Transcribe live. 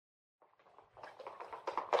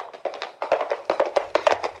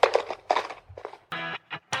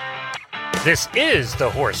This is the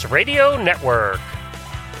Horse Radio Network.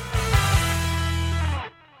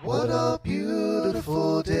 What a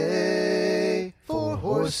beautiful day for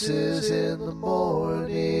horses in the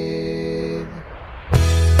morning.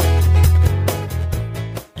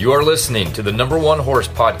 You are listening to the #1 horse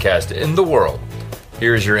podcast in the world.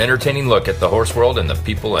 Here is your entertaining look at the horse world and the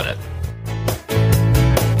people in it.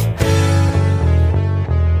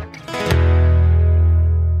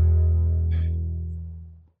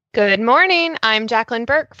 Good morning. I'm Jacqueline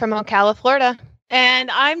Burke from Ocala, Florida.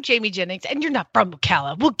 And I'm Jamie Jennings, and you're not from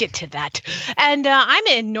Ocala. We'll get to that. And I'm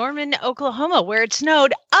in Norman, Oklahoma, where it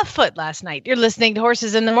snowed a foot last night. You're listening to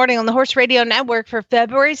Horses in the Morning on the Horse Radio Network for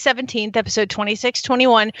February 17th, episode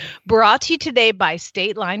 2621, brought to you today by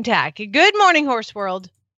State Line Tack. Good morning, Horse World.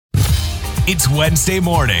 It's Wednesday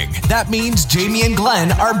morning. That means Jamie and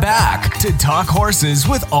Glenn are back to talk horses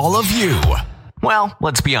with all of you. Well,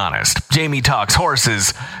 let's be honest. Jamie talks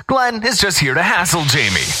horses. Glenn is just here to hassle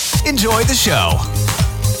Jamie. Enjoy the show.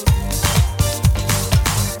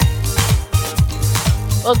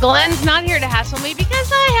 Well, Glenn's not here to hassle me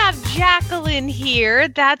because I have Jacqueline here.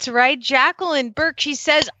 That's right, Jacqueline Burke. She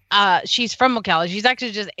says she's from Ocala. She's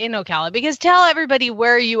actually just in Ocala. Because tell everybody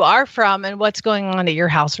where you are from and what's going on at your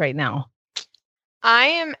house right now. I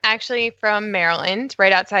am actually from Maryland,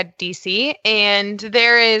 right outside DC, and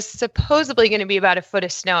there is supposedly going to be about a foot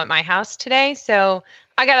of snow at my house today. So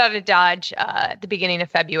I got out of Dodge at the beginning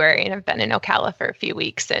of February, and I've been in Ocala for a few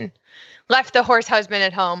weeks and left the horse husband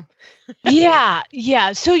at home. Yeah.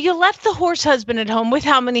 So you left the horse husband at home with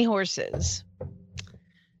how many horses?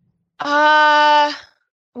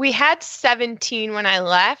 We had 17 when I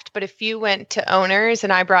left, but a few went to owners,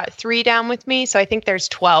 and I brought 3 down with me. So I think there's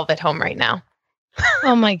 12 at home right now.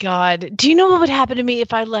 Oh my God. Do you know what would happen to me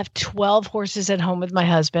if I left 12 horses at home with my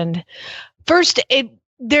husband? First,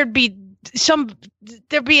 there'd be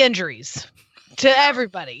injuries to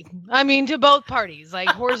everybody. I mean, to both parties, like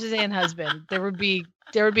horses and husband. There would be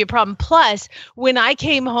a problem. Plus, when I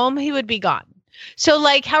came home, he would be gone. So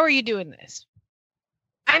like, how are you doing this?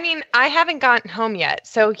 I mean, I haven't gotten home yet,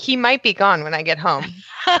 so he might be gone when I get home.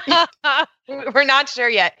 We're not sure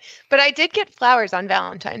yet. But I did get flowers on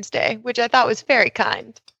Valentine's Day, which I thought was very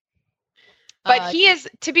kind. But he is,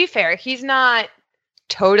 to be fair, he's not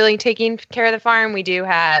totally taking care of the farm. We do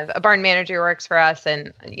have a barn manager who works for us,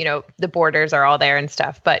 and, you know, the boarders are all there and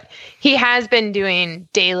stuff. But he has been doing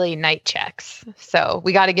daily night checks. So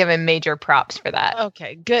we got to give him major props for that.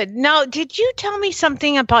 Okay, good. Now, did you tell me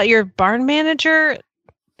something about your barn manager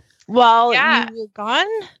while you were gone?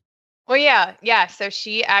 Well, yeah. So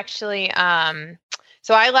she actually,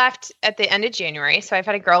 so I left at the end of January. So I've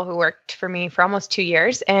had a girl who worked for me for almost 2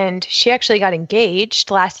 years, and she actually got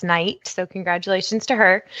engaged last night. So congratulations to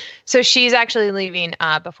her. So she's actually leaving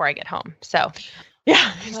before I get home. So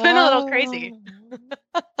yeah, it's been a little crazy.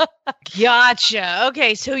 Gotcha.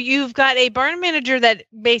 Okay, so you've got a barn manager that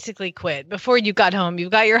basically quit before you got home.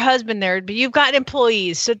 You've got your husband there, but you've got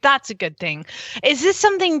employees, so that's a good thing. Is this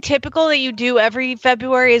something typical that you do every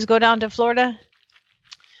February, is go down to Florida?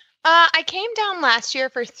 I came down last year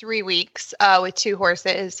for 3 weeks with 2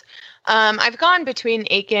 horses. I've gone between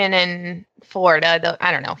Aiken and Florida,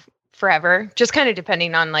 I don't know, forever, just kind of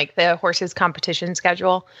depending on like the horses' competition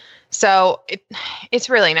schedule. So it's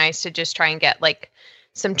really nice to just try and get like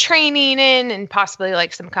some training in and possibly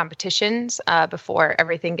like some competitions before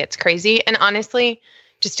everything gets crazy. And honestly,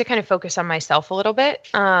 just to kind of focus on myself a little bit.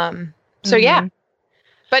 Yeah,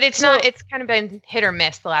 but it's kind of been hit or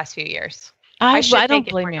miss the last few years. I don't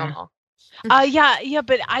blame you.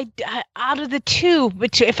 But I out of the two,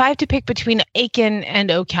 if I have to pick between Aiken and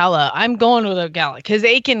Ocala, I'm going with Ocala because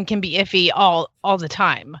Aiken can be iffy all the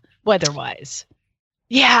time, weather-wise.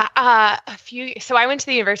 Yeah, so I went to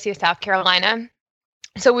the University of South Carolina.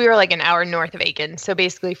 So we were like an hour north of Aiken. So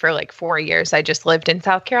basically for like 4 years, I just lived in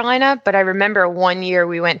South Carolina. But I remember one year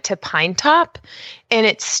we went to Pine Top and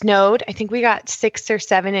it snowed. I think we got 6 or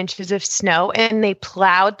 7 inches of snow, and they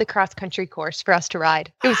plowed the cross-country course for us to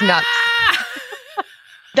ride. It was nuts.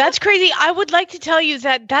 That's crazy. I would like to tell you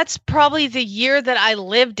that that's probably the year that I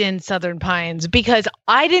lived in Southern Pines because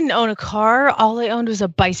I didn't own a car. All I owned was a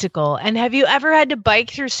bicycle. And have you ever had to bike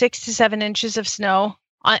through 6 to 7 inches of snow?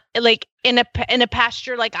 Like in a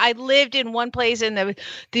pasture? Like I lived in one place, and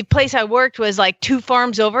the place I worked was like 2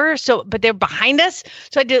 farms over. So, but they're behind us.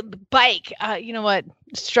 So I did bike. You know what?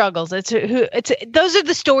 Struggles. Those are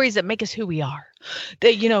the stories that make us who we are.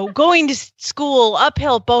 Going to school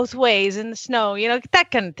uphill both ways in the snow,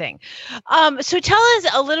 that kind of thing. So tell us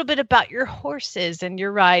a little bit about your horses and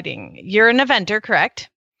your riding. You're an eventer, correct?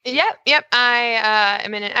 Yep. I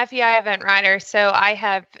am an FEI event rider. So I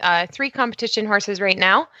have 3 competition horses right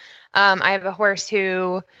now. I have a horse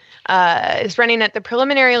who is running at the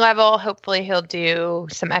preliminary level. Hopefully he'll do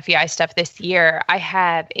some FEI stuff this year. I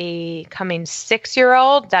have a coming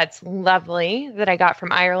 6-year-old that's lovely that I got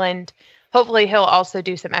from Ireland. Hopefully he'll also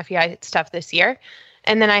do some FEI stuff this year.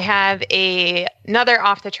 And then I have another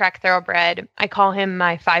off-the-track thoroughbred. I call him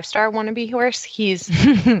my 5-star wannabe horse. He's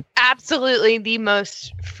absolutely the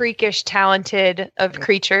most freakish, talented of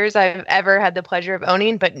creatures I've ever had the pleasure of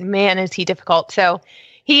owning. But man, is he difficult. So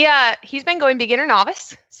he's been going beginner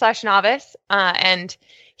novice / novice. And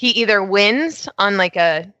he either wins on like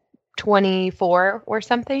a 24 or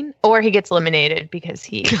something, or he gets eliminated because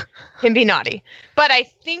he can be naughty. But I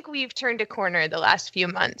think we've turned a corner the last few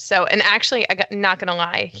months. So, and actually, not going to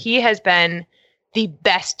lie, he has been the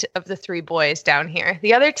best of the 3 boys down here.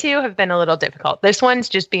 The other 2 have been a little difficult. This one's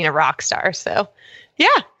just being a rock star. So, yeah.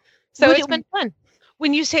 So it's been fun.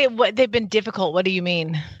 When you say what they've been difficult, what do you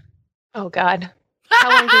mean? Oh, God. How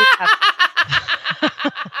long do we have?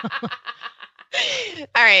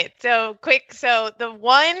 All right. So quick. So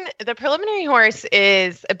the preliminary horse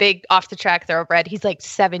is a big off the track thoroughbred. He's like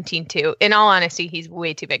 17.2. In all honesty, he's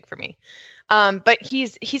way too big for me. But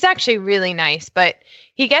he's actually really nice, but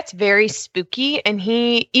he gets very spooky, and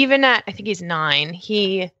he, even at, I think he's 9,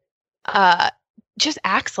 he, just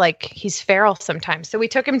acts like he's feral sometimes. So we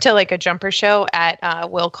took him to like a jumper show at,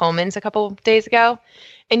 Will Coleman's a couple days ago.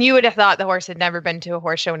 And you would have thought the horse had never been to a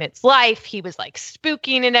horse show in its life. He was like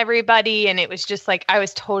spooking at everybody. And it was just like, I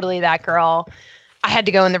was totally that girl. I had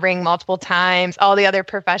to go in the ring multiple times. All the other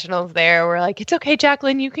professionals there were like, it's okay,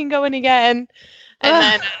 Jacqueline, you can go in again.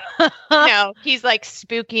 And then, he's like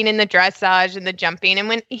spooking in the dressage and the jumping. And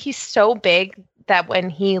when he's so big that when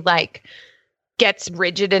he like gets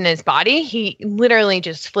rigid in his body, he literally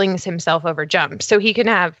just flings himself over jumps. So he can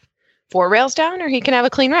have 4 rails down or he can have a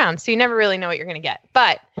clean round. So you never really know what you're going to get.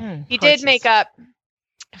 But he did make up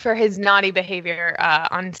for his naughty behavior.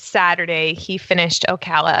 On Saturday, he finished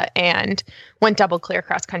Ocala and went double clear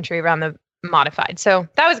cross country around the modified. So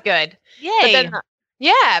that was good. Yay.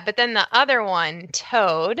 But then the other one,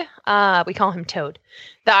 Toad, we call him Toad,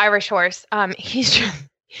 the Irish horse.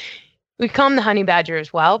 We call him the honey badger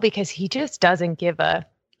as well because he just doesn't give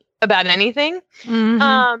about anything.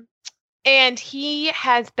 Mm-hmm. And he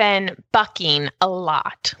has been bucking a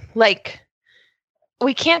lot. Like,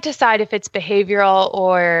 we can't decide if it's behavioral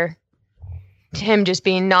or him just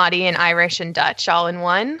being naughty and Irish and Dutch all in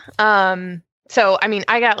one. So, I mean,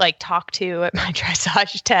 I got like talked to at my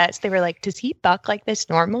dressage test. They were like, does he buck like this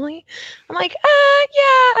normally? I'm like, yeah,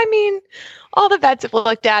 I mean, all the vets have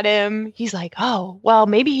looked at him. He's like, oh, well,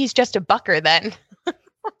 maybe he's just a bucker then.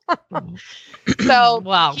 So,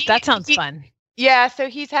 wow, that sounds fun. Yeah, so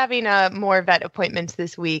he's having more vet appointments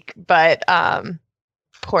this week, but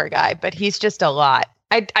poor guy, but he's just a lot.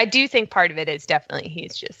 I do think part of it is definitely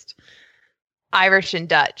he's just Irish and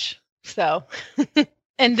Dutch. So,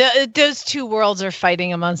 and those 2 worlds are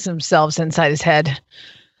fighting amongst themselves inside his head.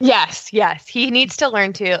 Yes. He needs to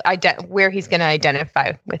learn to where he's going to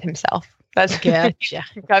identify with himself. That's gotcha.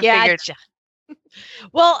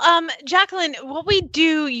 Well, Jacqueline, what we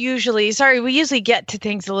do usually, we usually get to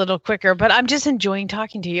things a little quicker, but I'm just enjoying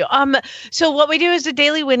talking to you. So what we do is the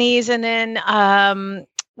daily Winnies, and then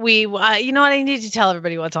we, you know what, I need to tell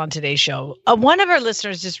everybody what's on today's show. One of our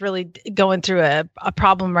listeners is really going through a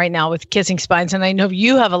problem right now with kissing spines, and I know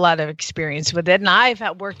you have a lot of experience with it, and I've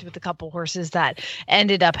worked with a couple horses that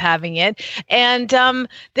ended up having it, and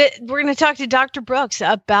we're going to talk to Dr. Brooks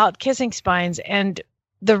about kissing spines and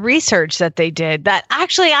the research that they did that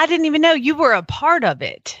actually I didn't even know you were a part of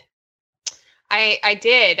it. I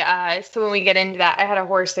did. So when we get into that, I had a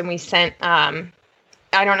horse and we sent, I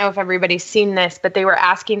don't know if everybody's seen this, but they were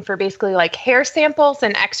asking for basically like hair samples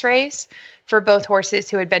and x-rays for both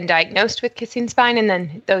horses who had been diagnosed with kissing spine and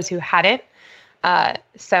then those who hadn't.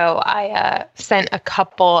 So I sent a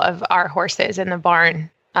couple of our horses in the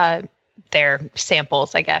barn their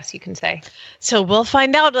samples, I guess you can say. So we'll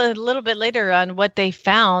find out a little bit later on what they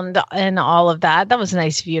found and all of that. That was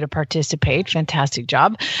nice of you to participate. Fantastic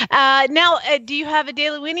job. Now, do you have a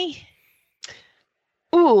daily Winnie?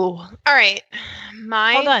 Ooh, all right.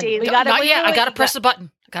 Hold on. Daily. I gotta press the button.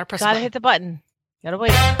 Gotta hit the button. Gotta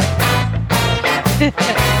wait.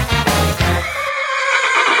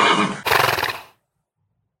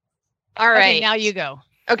 All right. Okay, now you go.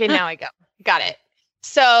 Okay, now I go. Got it.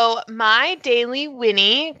 So my daily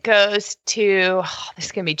Winnie goes to, this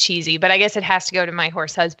is going to be cheesy, but I guess it has to go to my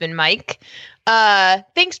horse husband, Mike.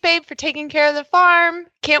 Thanks, babe, for taking care of the farm.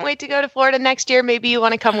 Can't wait to go to Florida next year. Maybe you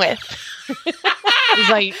want to come with. He's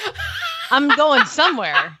like, I'm going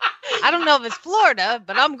somewhere. I don't know if it's Florida,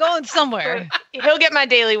 but I'm going somewhere. He'll get my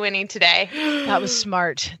daily winning today. That was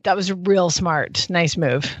smart. That was real smart. Nice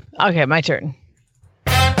move. Okay, my turn.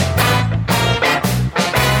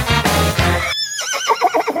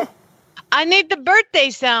 I need the birthday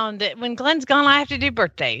sound. When Glenn's gone, I have to do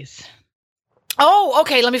birthdays. Oh,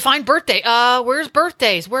 okay. Let me find birthday. Where's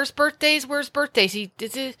birthdays? Where's birthdays? Where's birthdays?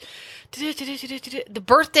 The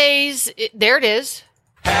birthdays. There it is.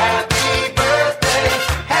 Happy birthday,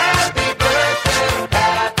 happy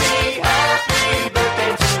birthday, happy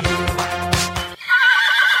birthday to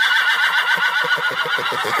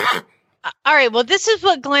you. All right. Well, this is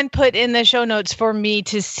what Glenn put in the show notes for me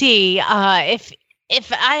to see. If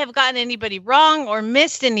I have gotten anybody wrong or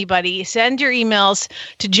missed anybody, send your emails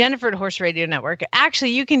to Jennifer at Horse Radio Network.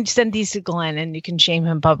 Actually, you can send these to Glenn and you can shame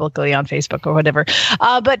him publicly on Facebook or whatever.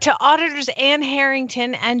 But to auditors Ann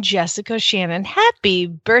Harrington and Jessica Shannon, happy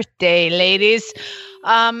birthday, ladies.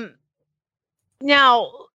 Now,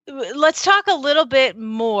 let's talk a little bit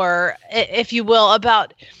more, if you will,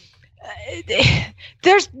 about...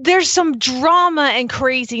 There's some drama and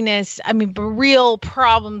craziness. I mean, real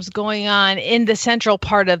problems going on in the central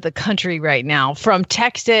part of the country right now, from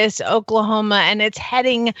Texas, Oklahoma, and it's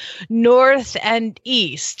heading north and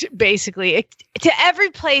east, basically, to every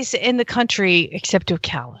place in the country except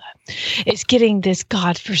Ocala. It's getting this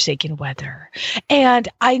godforsaken weather. And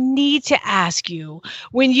I need to ask you,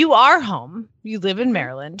 when you are home, you live in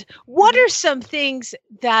Maryland, what are some things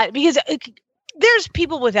that, because there's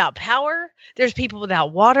people without power. There's people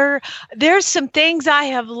without water. There's some things I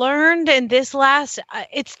have learned in this last,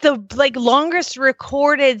 it's the longest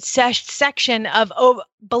recorded section of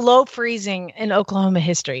below freezing in Oklahoma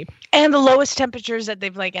history, and the lowest temperatures that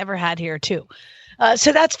they've ever had here too.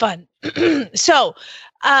 So that's fun. So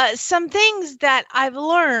some things that I've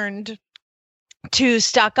learned to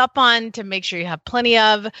stock up on, to make sure you have plenty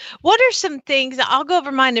of. What are some things, I'll go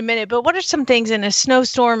over mine in a minute, but what are some things in a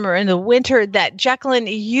snowstorm or in the winter that, Jacqueline,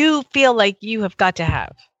 you feel like you have got to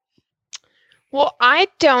have? Well, I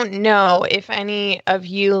don't know if any of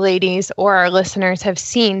you ladies or our listeners have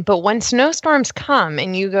seen, but when snowstorms come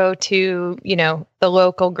and you go to, the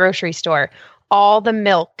local grocery store, all the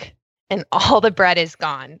milk and all the bread is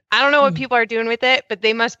gone. I don't know what people are doing with it, but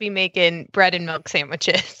they must be making bread and milk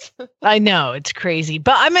sandwiches. I know, it's crazy.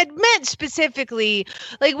 But I meant specifically,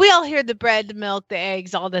 we all hear the bread, the milk, the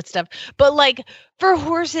eggs, all that stuff. But for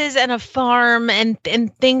horses and a farm and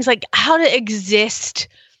things like how to exist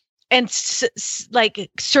and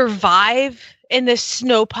survive in this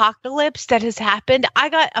snowpocalypse that has happened. I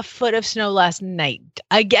got a foot of snow last night.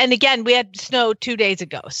 Again, we had snow 2 days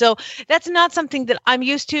ago. So that's not something that I'm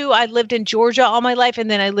used to. I lived in Georgia all my life, and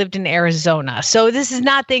then I lived in Arizona. So this is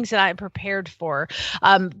not things that I'm prepared for.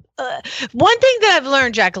 One thing that I've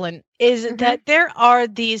learned, Jacqueline, is that there are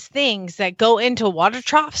these things that go into water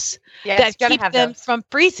troughs that keep them from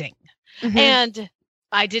freezing. And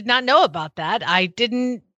I did not know about that. I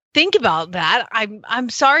didn't think about that. I'm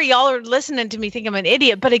sorry y'all are listening to me think I'm an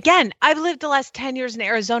idiot. But again, I've lived the last 10 years in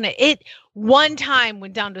Arizona. It one time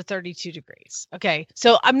went down to 32 degrees. Okay.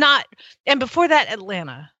 So I'm not, and before that,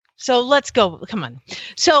 Atlanta. So let's go. Come on.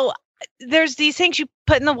 So there's these things you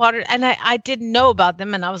put in the water, and I didn't know about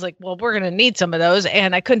them. And I was like, well, we're going to need some of those.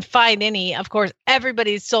 And I couldn't find any. Of course,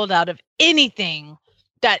 everybody's sold out of anything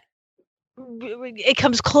that it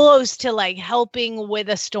comes close to helping with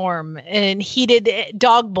a storm, and heated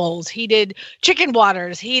dog bowls, heated chicken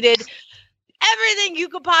waters, heated everything you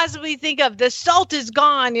could possibly think of. The salt is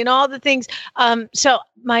gone, all the things. So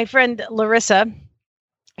my friend Larissa,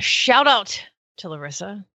 shout out to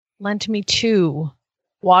Larissa, lent me 2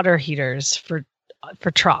 water heaters for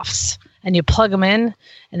troughs, and you plug them in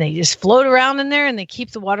and they just float around in there and they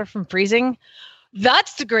keep the water from freezing.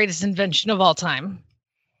 That's the greatest invention of all time.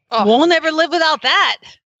 Oh. We'll never live without that.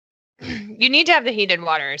 You need to have the heated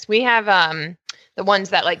waters. We have the ones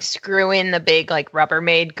that screw in the big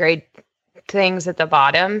Rubbermaid grade things at the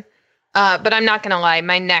bottom. But I'm not going to lie.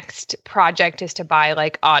 My next project is to buy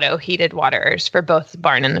auto heated waters for both the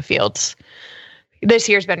barn and the fields. This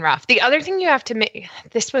year's been rough. The other thing you have to make,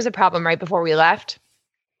 this was a problem right before we left.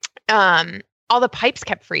 All the pipes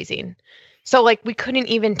kept freezing. So we couldn't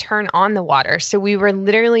even turn on the water. So we were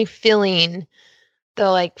literally filling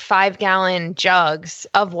the 5-gallon jugs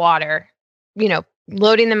of water,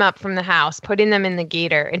 loading them up from the house, putting them in the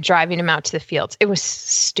gator and driving them out to the fields. It was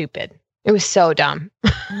stupid. It was so dumb.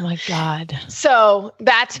 Oh my God. So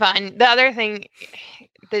that's fun. The other thing,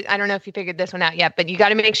 I don't know if you figured this one out yet, but you got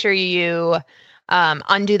to make sure you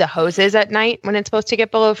undo the hoses at night when it's supposed to get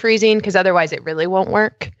below freezing, because otherwise it really won't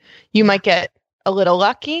work. You might get a little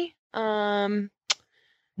lucky. No.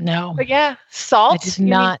 But yeah, salt. I did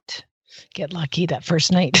not Get lucky that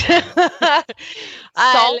first night.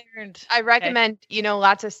 Salt. learned. I recommend,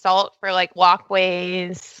 lots of salt for like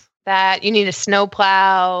walkways that you need a snow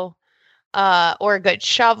plow, or a good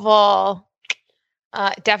shovel.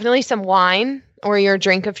 Definitely some wine or your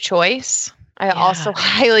drink of choice. I also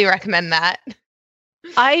highly recommend that.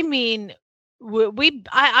 I mean,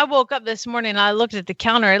 I woke up this morning and I looked at the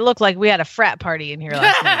counter. It looked like we had a frat party in here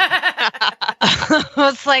last night. I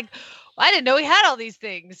was like, I didn't know we had all these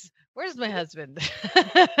things. Where's my husband?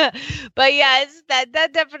 But yeah, that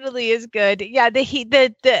definitely is good. Yeah, the heat.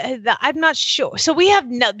 The I'm not sure. So we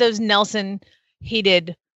have those Nelson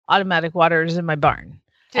heated automatic waters in my barn,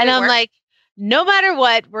 and I'm like, no matter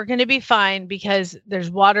what, we're going to be fine because there's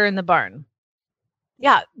water in the barn.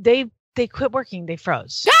 Yeah, they quit working. They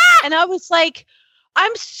froze. And I was like,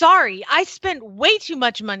 I'm sorry. I spent way too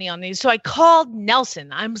much money on these. So I called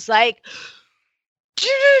Nelson. I was like,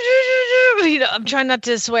 I'm trying not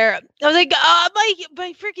to swear. I was like,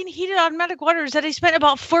 my freaking heated automatic waters that I spent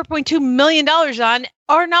about $4.2 million on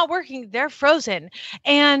are not working. They're frozen.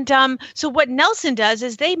 And so what Nelson does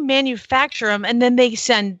is they manufacture them and then they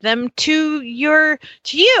send them to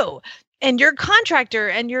you and your contractor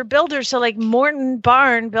and your builder. So like Morton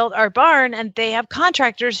Barn built our barn, and they have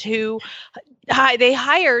contractors who they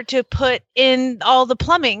hire to put in all the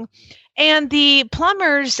plumbing. And the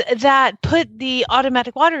plumbers that put the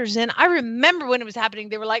automatic waters in, I remember when it was happening,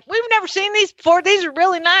 they were like, we've never seen these before. These are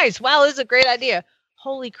really nice. Wow, this is a great idea.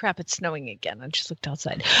 Holy crap, it's snowing again. I just looked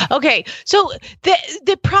outside. Okay, so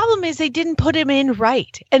the problem is they didn't put them in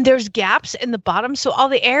right. And there's gaps in the bottom, so all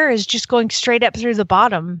the air is just going straight up through the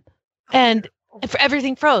bottom. And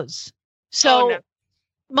everything froze. So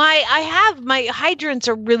my hydrants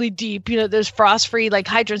are really deep. Those frost-free like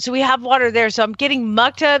hydrants. So we have water there. So I'm getting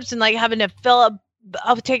muck tubs and like having to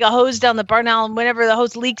I'll take a hose down the barn now, and whenever the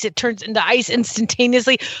hose leaks, it turns into ice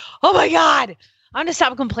instantaneously. Oh my God. I'm going to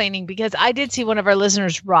stop complaining because I did see one of our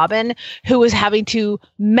listeners, Robin, who was having to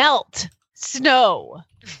melt snow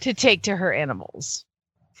to take to her animals.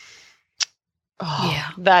 Oh, yeah.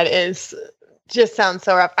 That is just sounds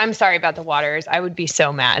so rough. I'm sorry about the waters. I would be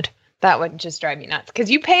so mad. That would just drive me nuts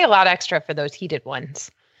because you pay a lot extra for those heated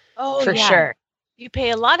ones. Oh, for sure. You pay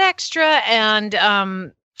a lot extra, and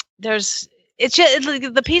it's just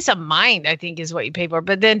the peace of mind, I think, is what you pay for.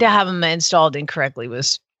 But then to have them installed incorrectly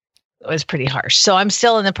was pretty harsh. So I'm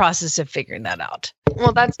still in the process of figuring that out.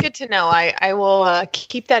 Well, that's good to know. I will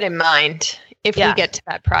keep that in mind if we get to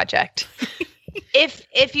that project.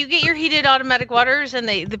 If you get your heated automatic waters and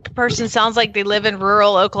the person sounds like they live in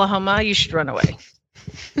rural Oklahoma, you should run away.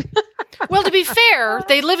 Well, to be fair,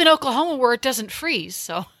 they live in Oklahoma where it doesn't freeze,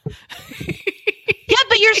 so. Yeah,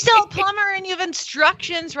 but you're still a plumber and you have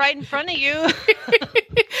instructions right in front of you.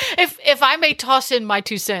 If I may toss in my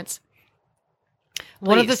 2 cents.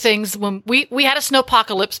 One of the things when we had a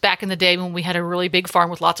snowpocalypse back in the day when we had a really big farm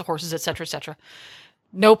with lots of horses, et cetera, et cetera.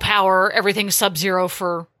 No power, everything sub-zero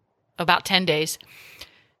for about 10 days.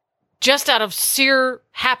 Just out of sheer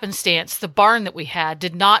happenstance, the barn that we had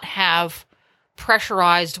did not have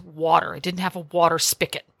pressurized water. It didn't have a water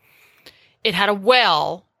spigot. It had a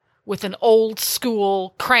well with an old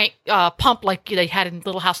school crank pump like they had in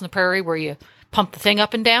Little House on the Prairie where you pump the thing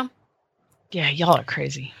up and down. Yeah, y'all are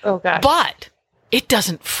crazy. Oh, gosh. But it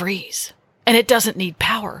doesn't freeze, and it doesn't need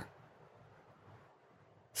power.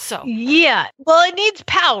 So yeah, well, it needs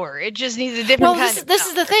power. It just needs a different kind of power. This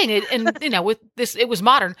is the thing, with this, it was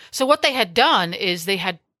modern. So what they had done is they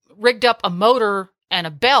had rigged up a motor and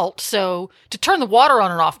a belt. So to turn the water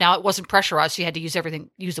on and off, now it wasn't pressurized. So you had to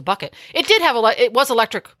use a bucket. It did have it was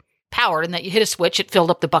electric powered in that you hit a switch, it filled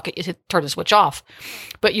up the bucket, you turned the switch off,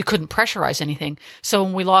 but you couldn't pressurize anything. So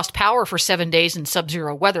when we lost power for 7 days in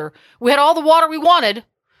sub-zero weather, we had all the water we wanted.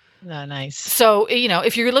 Oh, nice. So,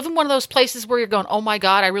 if you live in one of those places where you're going, oh my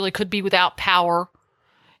God, I really could be without power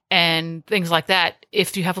and things like that.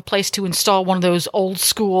 If you have a place to install one of those old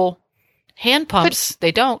school hand pumps,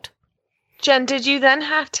 they don't. Jen, did you then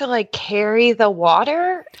have to carry the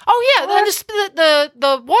water? Oh yeah,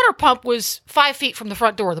 the water pump was 5 feet from the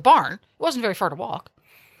front door of the barn. It wasn't very far to walk.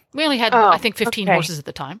 We only had, I think, 15 horses at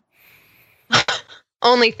the time.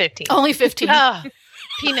 Only 15. Only 15.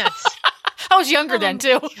 Peanuts. I was younger then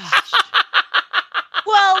too.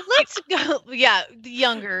 Well, let's go. Yeah,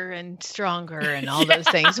 younger and stronger and all those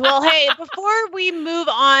things. Well, hey, before we move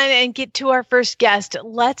on and get to our first guest,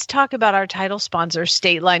 let's talk about our title sponsor,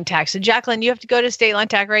 State Line Tack. So, Jacqueline, you have to go to State Line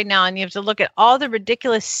Tack right now and you have to look at all the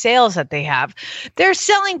ridiculous sales that they have. They're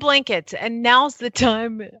selling blankets, and now's the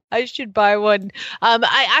time. I should buy one.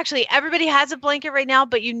 Everybody has a blanket right now,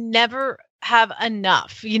 but you never have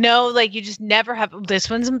enough, like you just never have. This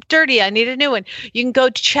one's dirty. I need a new one. You can go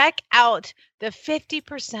check out the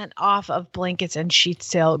 50% off of blankets and sheet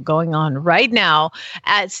sale going on right now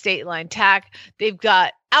at State Line Tack. They've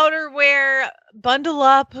got outerwear, bundle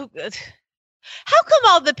up. How come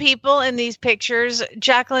all the people in these pictures,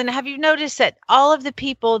 Jacqueline, have you noticed that all of the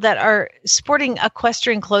people that are sporting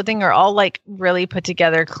equestrian clothing are all like really put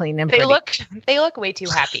together, clean and pretty? They look way too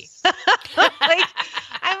happy.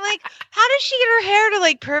 I'm like, how does she get her hair to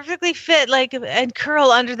like perfectly fit and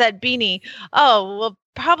curl under that beanie? Oh, well,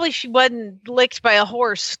 probably she wasn't licked by a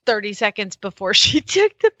horse 30 seconds before she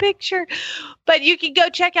took the picture. But you can go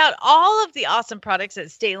check out all of the awesome products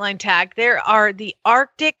at State Line Tack. There are the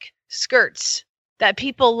Arctic skirts that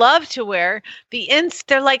people love to wear.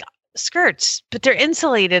 They're like skirts, but they're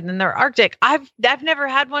insulated and they're Arctic. I've never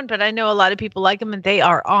had one, but I know a lot of people like them, and they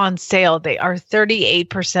are on sale. They are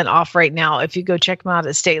 38% off right now if you go check them out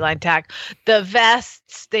at State Line Tack. The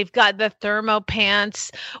vests, they've got the thermo pants.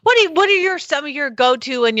 What are some of your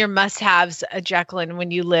go-to and your must-haves, Jacqueline,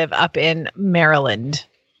 when you live up in Maryland?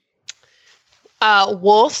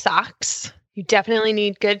 Wool socks. You definitely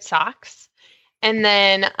need good socks. And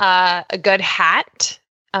then a good hat.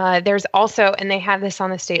 There's also, and they have this on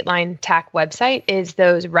the State Line Tack website, is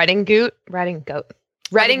those red and goat like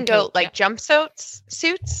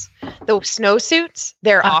jumpsuits, the snow suits.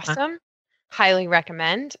 They're awesome. Highly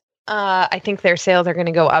recommend. I think their sales are going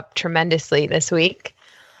to go up tremendously this week.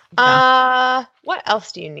 Yeah. What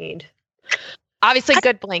else do you need? Obviously,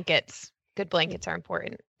 good blankets. Good blankets are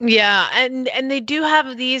important. Yeah, and they do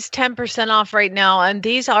have these 10% off right now, and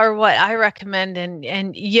these are what I recommend,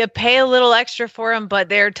 and you pay a little extra for them, but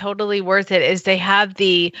they're totally worth it. Is they have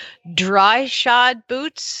the dry shod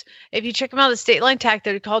boots. If you check them out at State Line Tack,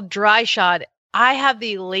 they're called dry shod. I have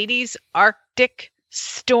the ladies Arctic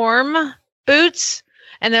Storm boots,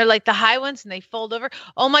 and they're like the high ones, and they fold over.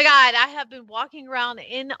 Oh my God, I have been walking around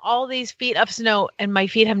in all these feet of snow, and my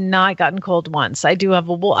feet have not gotten cold once. I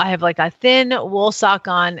have like a thin wool sock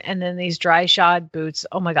on, and then these dry shod boots.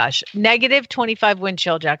 Oh my gosh, -25 wind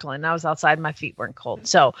chill, Jacqueline. I was outside, my feet weren't cold.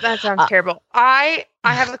 So that sounds terrible. I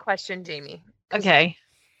have a question, Jamie. Okay.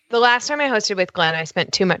 The last time I hosted with Glenn, I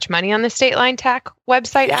spent too much money on the State Line Tack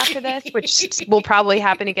website after this, which will probably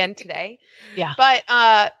happen again today. Yeah. But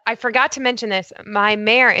I forgot to mention this. My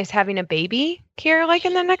mare is having a baby here like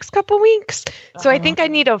in the next couple weeks. So I think I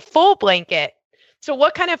need a full blanket. So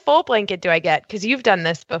what kind of full blanket do I get? Because you've done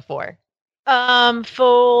this before.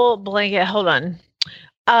 Full blanket. Hold on.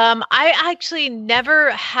 I actually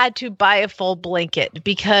never had to buy a full blanket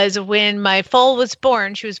because when my foal was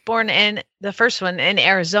born, she was born in the first one in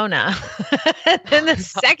Arizona. Then the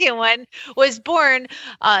second one was born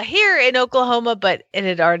here in Oklahoma, but it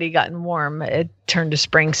had already gotten warm. It turned to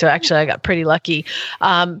spring. So actually I got pretty lucky.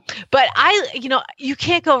 But you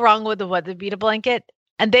can't go wrong with the weather beat blanket.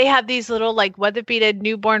 And they have these little like weather beaded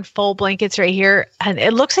newborn full blankets right here. And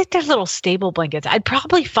it looks like they're little stable blankets. I'd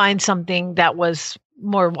probably find something that was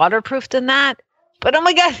more waterproof than that. But oh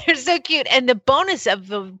my God, they're so cute. And the bonus of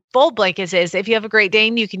the full blankets is if you have a Great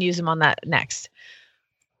Dane, you can use them on that next.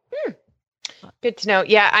 Good to know.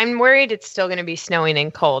 Yeah, I'm worried it's still going to be snowing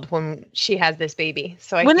and cold when she has this baby.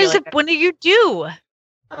 So when are you due?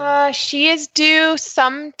 She is due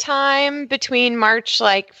sometime between March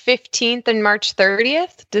 15th and March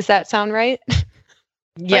 30th. Does that sound right?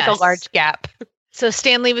 Yes. Like a large gap. So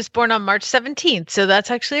Stanley was born on March 17th. So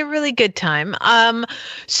that's actually a really good time.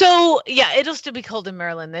 So yeah, it'll still be cold in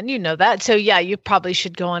Maryland then, you know that. So yeah, you probably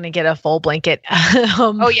should go on and get a full blanket.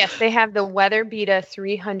 Oh yes, they have the Weather Beta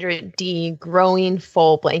 300D growing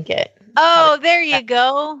full blanket. Oh, there you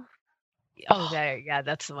go. Oh, there. Yeah,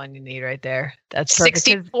 that's the one you need right there. That's perfect.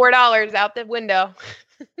 $64 out the window.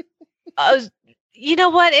 You know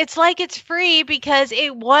what? It's like it's free because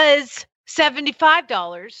it was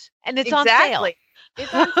 $75 and it's on sale.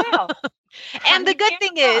 It's on sale. And the good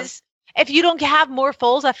thing is, if you don't have more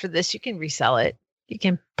foals after this, you can resell it. You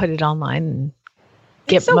can put it online and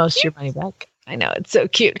get most of your money back. I know, it's so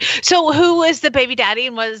cute. So who is the baby daddy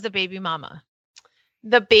and what is the baby mama?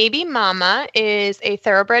 The baby mama is a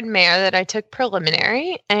thoroughbred mare that I took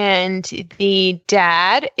preliminary, and the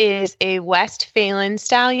dad is a Westphalian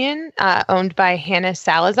stallion owned by Hannah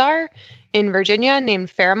Salazar in Virginia named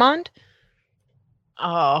Fairmont.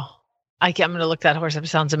 Oh, I'm going to look that horse up.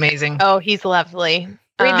 Sounds amazing. Oh, he's lovely.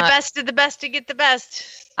 Breed the best of the best to get the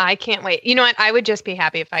best. I can't wait. You know what? I would just be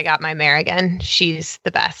happy if I got my mare again. She's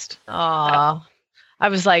the best. Oh, I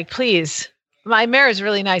was like, please. My mare is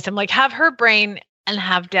really nice. I'm like, have her brain and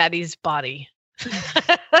have daddy's body.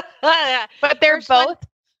 But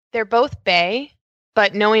they're both bay,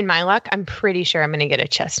 but knowing my luck, I'm pretty sure I'm going to get a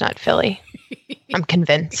chestnut filly. I'm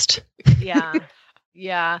convinced. Yeah.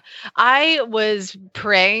 Yeah. I was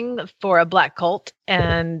praying for a black colt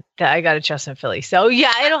and I got a chestnut filly. So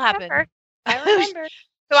yeah, it'll happen. I remember.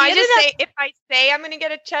 So She I just ended say, if I say I'm going to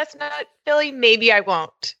get a chestnut filly, maybe I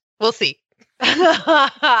won't. We'll see.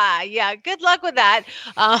 Yeah, good luck with that.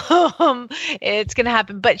 It's gonna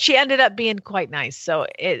happen, but she ended up being quite nice, so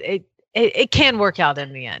it can work out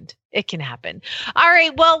in the end. It can happen. All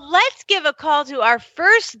right, well, let's give a call to our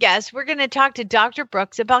first guest. We're going to talk to Dr.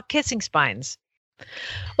 Brooks about kissing spines.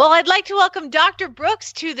 Well, I'd like to welcome Dr.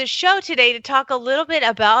 Brooks to the show today to talk a little bit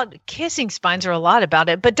about kissing spines, or a lot about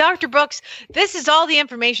it. But Dr. Brooks, this is all the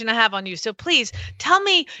information I have on you, so please tell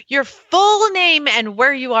me your full name and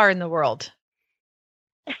where you are in the world.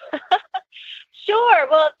 Sure.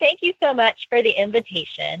 Well, thank you so much for the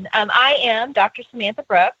invitation. I am Dr. Samantha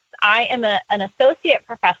Brooks. I am an associate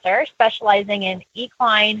professor specializing in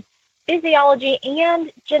equine physiology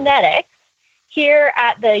and genetics here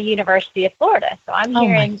at the University of Florida. So I'm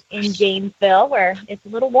here in Gainesville, where it's a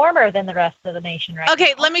little warmer than the rest of the nation right now.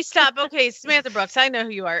 Okay, let me stop. Okay, Samantha Brooks, I know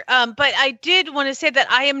who you are. But I did want to say that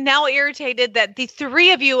I am now irritated that the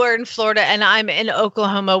three of you are in Florida and I'm in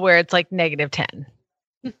Oklahoma, where it's like -10.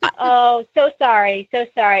 Oh, so sorry. So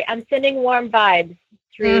sorry. I'm sending warm vibes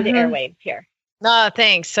through the airwaves here. Oh,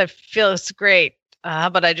 thanks. I feel it's great. How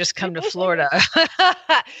about I just come to Florida?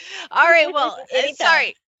 All right. Well,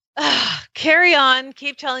 sorry. Carry on.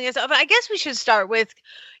 Keep telling us. But I guess we should start with,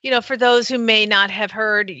 for those who may not have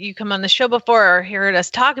heard you come on the show before or heard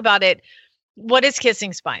us talk about it, what is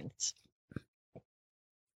kissing spines?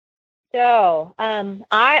 So I'm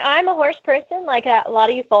a horse person, like a lot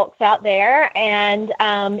of you folks out there. And,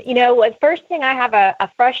 first thing, I have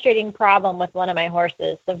a frustrating problem with one of my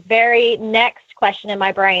horses. The very next question in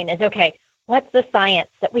my brain is, okay, what's the science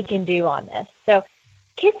that we can do on this? So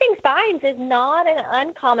kissing spines is not an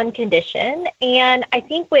uncommon condition. And I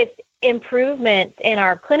think with improvements in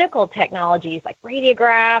our clinical technologies like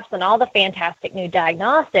radiographs and all the fantastic new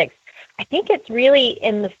diagnostics, I think it's really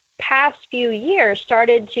in the past few years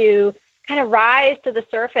started to kind of rise to the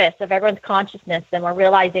surface of everyone's consciousness, and we're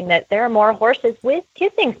realizing that there are more horses with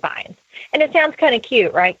kissing spines. And it sounds kind of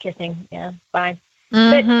cute, right? Kissing, yeah, spine.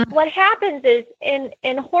 But what happens is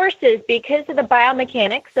in horses, because of the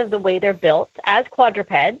biomechanics of the way they're built as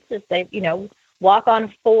quadrupeds, as they, walk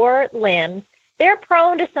on four limbs, they're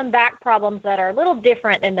prone to some back problems that are a little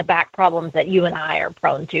different than the back problems that you and I are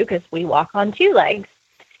prone to, because we walk on two legs.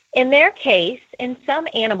 In their case, in some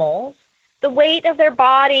animals, the weight of their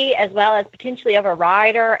body, as well as potentially of a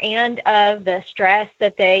rider and of the stress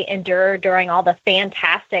that they endure during all the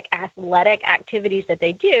fantastic athletic activities that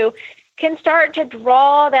they do, can start to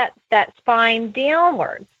draw that spine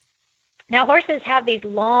downwards. Now, horses have these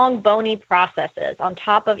long bony processes on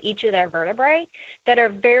top of each of their vertebrae that are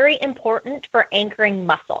very important for anchoring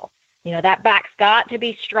muscle. That back's got to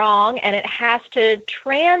be strong, and it has to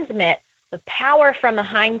transmit the power from the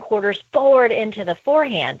hindquarters forward into the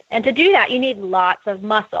forehand. And to do that, you need lots of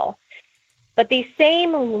muscle. But these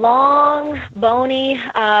same long, bony,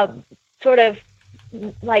 sort of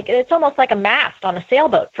like, it's almost like a mast on a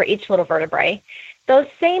sailboat for each little vertebrae. Those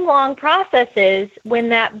same long processes, when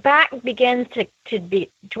that back begins to be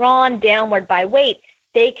drawn downward by weight,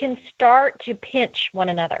 they can start to pinch one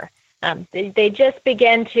another. They just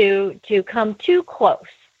begin to come too close.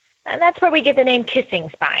 And that's where we get the name kissing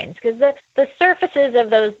spines, because the surfaces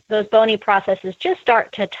of those bony processes just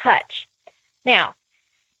start to touch. Now,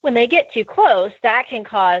 when they get too close, that can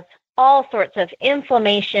cause all sorts of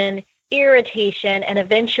inflammation, irritation, and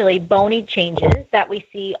eventually bony changes that we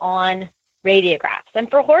see on radiographs. And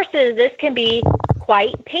for horses, this can be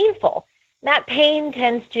quite painful. That pain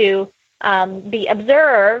tends to be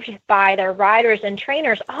observed by their riders and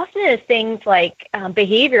trainers often as things like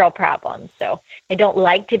behavioral problems. So they don't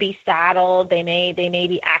like to be saddled. They may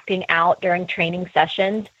be acting out during training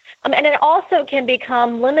sessions. And it also can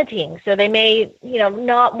become limiting. So they may,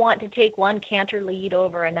 not want to take one canter lead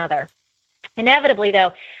over another. Inevitably,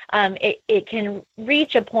 though, it can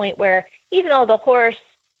reach a point where even though the horse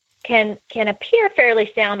can appear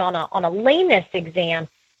fairly sound on a lameness exam,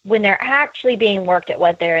 when they're actually being worked at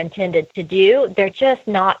what they're intended to do, they're just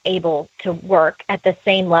not able to work at the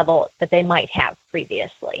same level that they might have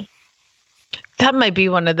previously. That might be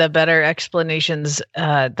one of the better explanations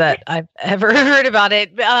that I've ever heard about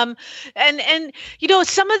it. And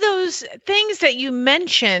some of those things that you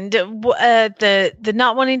mentioned, the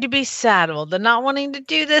not wanting to be saddled, the not wanting to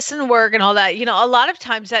do this and work and all that, a lot of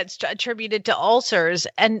times that's attributed to ulcers,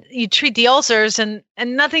 and you treat the ulcers and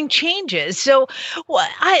nothing changes. So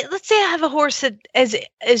let's say I have a horse that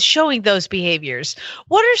is showing those behaviors.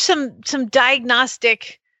 What are some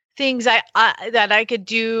diagnostic things that I could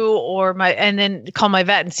do, and then call my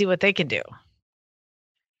vet and see what they can do?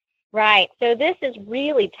 Right. So this is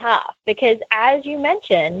really tough because, as you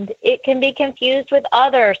mentioned, it can be confused with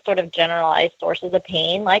other sort of generalized sources of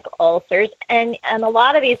pain like ulcers. And a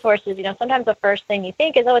lot of these sources, sometimes the first thing you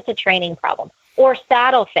think is, oh, it's a training problem or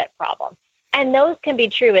saddle fit problem. And those can be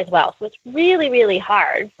true as well. So it's really, really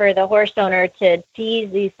hard for the horse owner to tease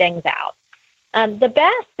these things out. The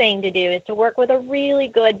best thing to do is to work with a really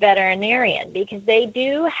good veterinarian because they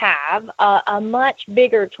do have a much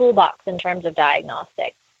bigger toolbox in terms of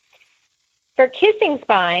diagnostics. For kissing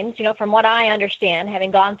spines, from what I understand,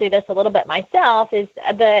 having gone through this a little bit myself, is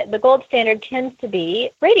the gold standard tends to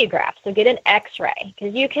be radiograph. So get an X-ray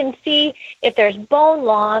because you can see if there's bone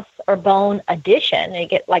loss or bone addition. You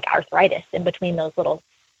get like arthritis in between those little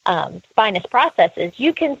spinous processes.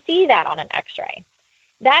 You can see that on an X-ray.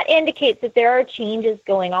 That indicates that there are changes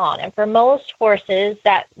going on. And for most horses,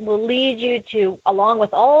 that will lead you to, along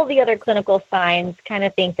with all the other clinical signs, kind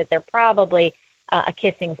of think that they're probably a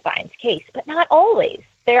kissing spines case, but not always.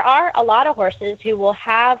 There are a lot of horses who will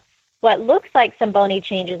have what looks like some bony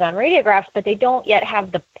changes on radiographs, but they don't yet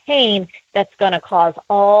have the pain that's going to cause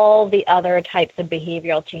all the other types of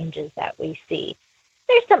behavioral changes that we see.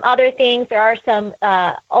 There's some other things. There are some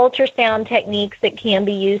ultrasound techniques that can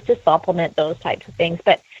be used to supplement those types of things,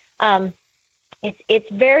 but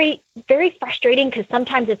it's very, very frustrating because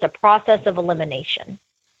sometimes it's a process of elimination.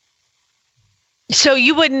 So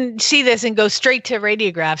you wouldn't see this and go straight to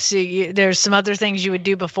radiographs. So there's some other things you would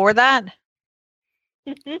do before that?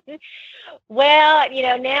 Well,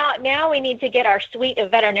 now we need to get our suite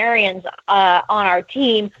of veterinarians on our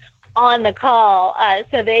team on the call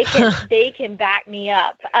so they can back me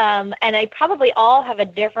up. And they probably all have a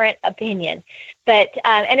different opinion. But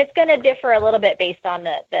and it's going to differ a little bit based on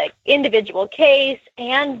the individual case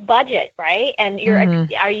and budget, right? And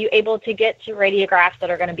are you able to get to radiographs that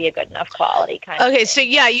are going to be a good enough quality kind of thing? So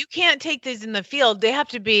yeah, you can't take these in the field. They have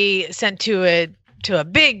to be sent to a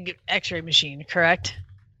big X-ray machine, correct?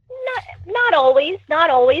 Not always.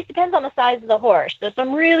 Depends on the size of the horse. So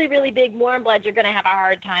some really, really big warm bloods are going to have a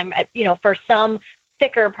hard time, for some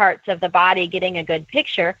thicker parts of the body getting a good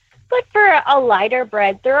picture. But for a lighter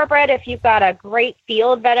bred thoroughbred, if you've got a great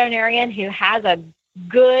field veterinarian who has a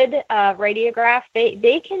good radiograph,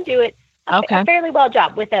 they can do it a fairly well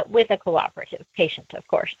job with a cooperative patient, of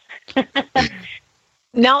course.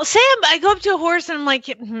 Now, Sam, I go up to a horse and I'm like,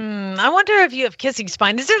 I wonder if you have kissing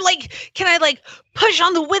spine. Is there can I push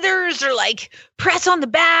on the withers or press on the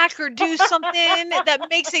back or do something that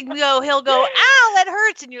makes it go, he'll go, ow, that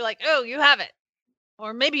hurts. And you're like, oh, you have it.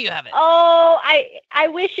 Or maybe you have it. Oh, I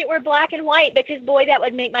wish it were black and white because, boy, that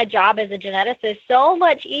would make my job as a geneticist so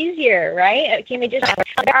much easier, right?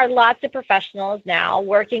 There are lots of professionals now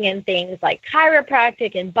working in things like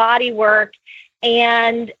chiropractic and body work,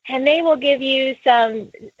 and they will give you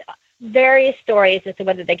some various stories as to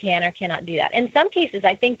whether they can or cannot do that. In some cases,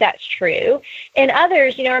 I think that's true. In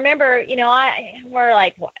others, remember, we're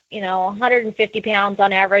 150 pounds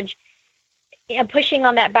on average. Pushing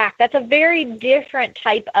on that back, that's a very different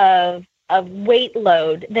type of weight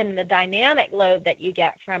load than the dynamic load that you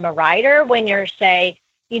get from a rider when you're, say,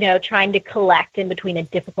 trying to collect in between a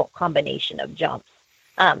difficult combination of jumps.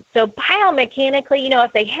 So biomechanically,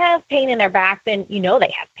 if they have pain in their back, then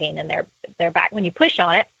they have pain in their back. When you push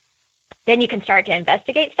on it, then you can start to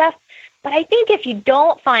investigate stuff. But I think if you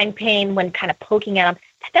don't find pain when kind of poking at them,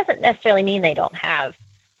 that doesn't necessarily mean they don't have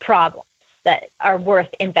problems that are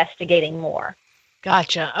worth investigating more.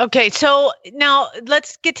 Gotcha. Okay. So now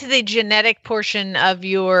let's get to the genetic portion of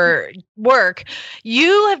your work.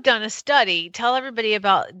 You have done a study. Tell everybody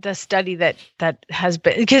about the study that has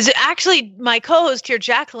been, because actually my co-host here,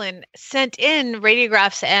 Jacqueline, sent in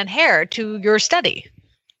radiographs and hair to your study.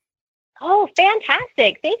 Oh,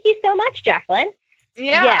 fantastic. Thank you so much, Jacqueline.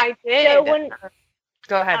 Yeah, I did. So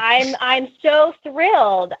go ahead. I'm so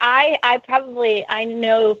thrilled. I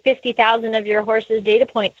know 50,000 of your horse's data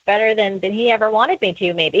points better than he ever wanted me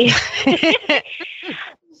to, maybe.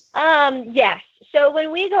 Yes. So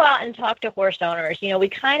when we go out and talk to horse owners, we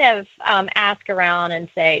kind of ask around and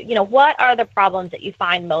say, what are the problems that you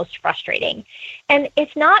find most frustrating? And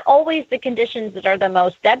it's not always the conditions that are the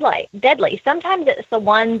most deadly. Sometimes it's the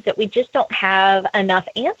ones that we just don't have enough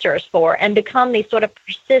answers for and become these sort of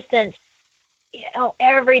persistent,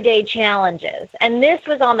 everyday challenges. And this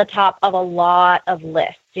was on the top of a lot of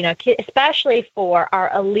lists, especially for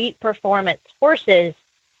our elite performance horses.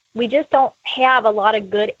 We just don't have a lot of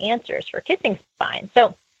good answers for kissing spine.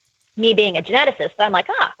 So me being a geneticist, I'm like,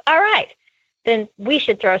 all right, then we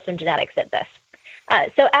should throw some genetics at this.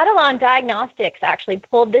 So Adelon Diagnostics actually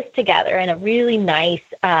pulled this together in a really nice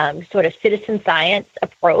sort of citizen science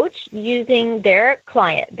approach using their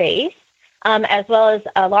client base, as well as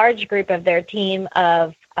a large group of their team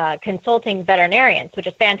of consulting veterinarians, which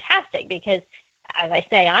is fantastic because, as I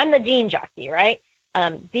say, I'm the gene jockey, right?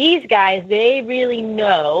 These guys, they really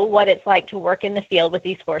know what it's like to work in the field with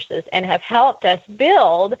these horses and have helped us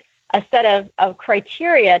build a set of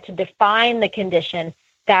criteria to define the condition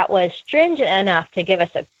that was stringent enough to give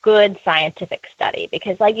us a good scientific study.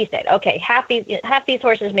 Because like you said, okay, half these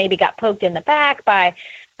horses maybe got poked in the back by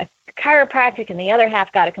a chiropractic and the other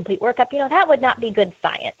half got a complete workup. That would not be good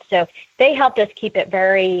science. So they helped us keep it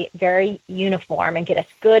very, very uniform and get us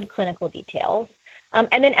good clinical details.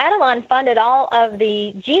 And then Adelon funded all of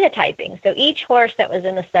the genotyping. So each horse that was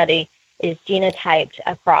in the study is genotyped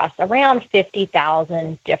across around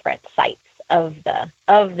 50,000 different sites of the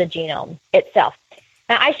genome itself.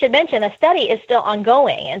 Now, I should mention the study is still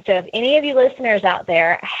ongoing. And so if any of you listeners out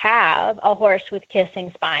there have a horse with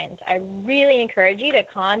kissing spines, I really encourage you to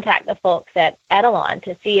contact the folks at Adelon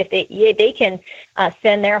to see if they can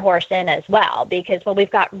send their horse in as well. Because while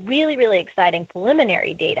we've got really, really exciting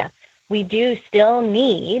preliminary data, we do still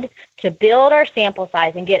need to build our sample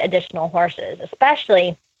size and get additional horses,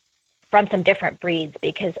 especially from some different breeds,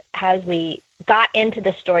 because as we got into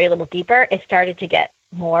the story a little deeper, it started to get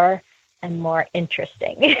more and more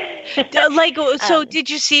interesting. So did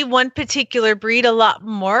you see one particular breed a lot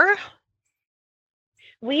more?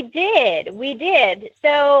 We did.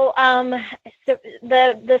 So,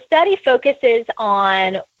 the study focuses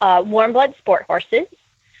on warm blood sport horses,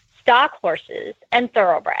 stock horses, and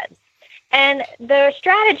thoroughbreds. And the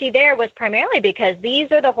strategy there was primarily because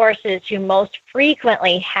these are the horses who most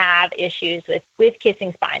frequently have issues with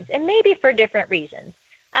kissing spines, and maybe for different reasons.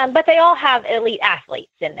 But they all have elite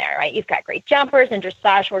athletes in there, right? You've got great jumpers and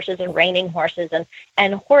dressage horses and reining horses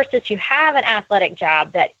and horses who have an athletic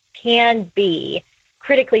job that can be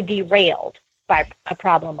critically derailed by a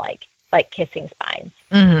problem like kissing spines.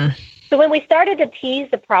 Mm-hmm. So when we started to tease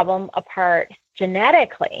the problem apart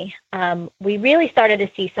genetically, we really started to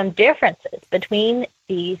see some differences between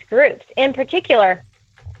these groups. In particular,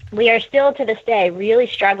 we are still to this day really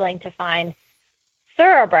struggling to find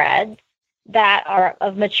thoroughbreds that are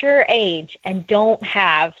of mature age and don't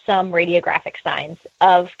have some radiographic signs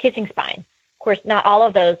of kissing spine. Of course, not all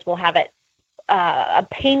of those will have it a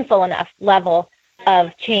painful enough level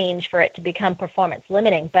of change for it to become performance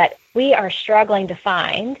limiting, but we are struggling to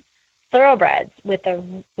find thoroughbreds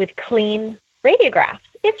with clean radiographs.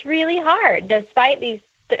 It's really hard, despite these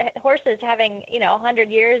horses having 100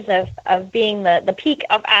 years of being the peak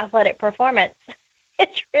of athletic performance.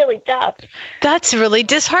 It's really tough. That's really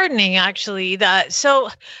disheartening, actually. So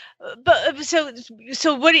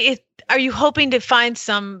what are you hoping to find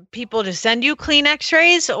some people to send you clean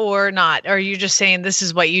X-rays or not? Or are you just saying this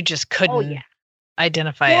is what you just couldn't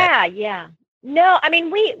identify? Yeah. No, I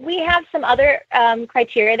mean, we have some other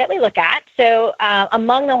criteria that we look at. So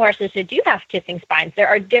among the horses who do have kissing spines, there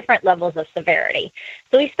are different levels of severity.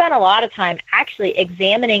 So we spent a lot of time actually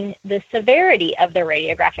examining the severity of the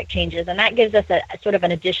radiographic changes, and that gives us a sort of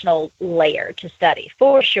an additional layer to study,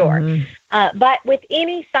 for sure. Mm-hmm. But with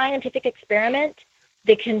any scientific experiment,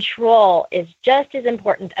 the control is just as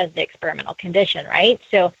important as the experimental condition, right?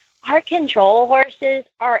 So our control horses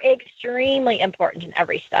are extremely important in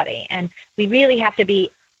every study, and we really have to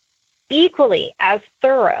be equally as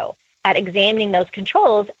thorough at examining those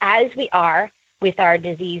controls as we are with our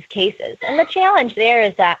disease cases. And the challenge there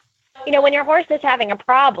is that, when your horse is having a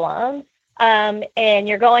problem, and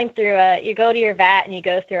you're going through you go to your vet and you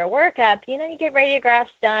go through a workup, you get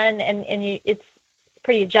radiographs done, and it's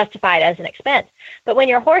pretty justified as an expense. But when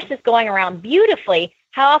your horse is going around beautifully,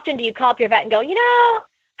 how often do you call up your vet and go,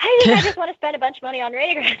 I think I just want to spend a bunch of money on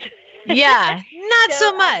radiographs? Yeah, not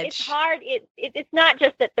so much. It's hard. It's not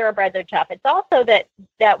just that thoroughbreds are tough. It's also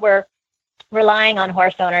that we're relying on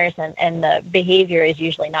horse owners, and the behavior is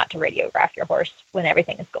usually not to radiograph your horse when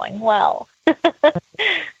everything is going well.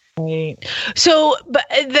 Right. So, but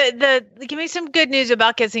give me some good news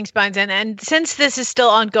about kissing spines, and since this is still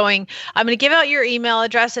ongoing, I'm going to give out your email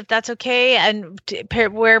address if that's okay, and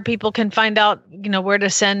where people can find out, where to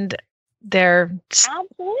send their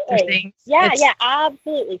things. Yeah,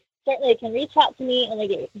 absolutely. Certainly, you can reach out to me, and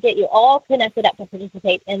we get you all connected up to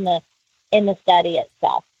participate in the study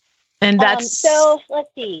itself. And that's so.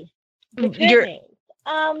 Let's see. The good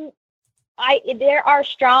news. There are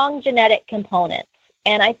strong genetic components,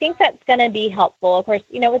 and I think that's going to be helpful. Of course,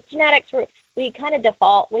 with genetics, we kind of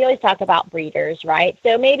default. We always talk about breeders, right?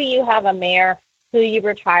 So maybe you have a mare who you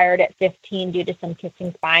retired at 15 due to some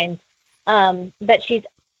kissing spines, but she's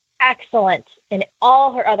excellent in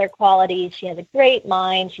all her other qualities. She has a great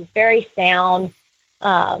mind. She's very sound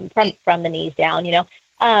from the knees down,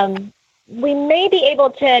 we may be able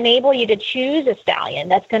to enable you to choose a stallion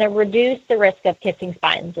that's going to reduce the risk of kissing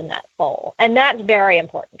spines in that foal. And that's very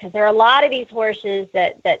important because there are a lot of these horses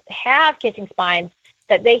that have kissing spines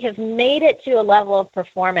that they have made it to a level of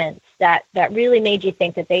performance that really made you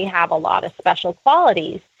think that they have a lot of special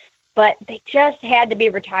qualities, but they just had to be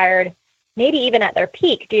retired, maybe even at their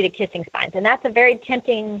peak due to kissing spines. And that's a very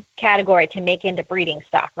tempting category to make into breeding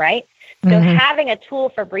stock, right? So having a tool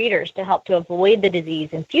for breeders to help to avoid the disease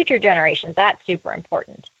in future generations, that's super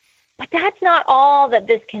important. But that's not all that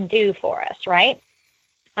this can do for us, right?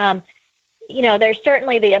 There's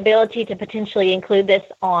certainly the ability to potentially include this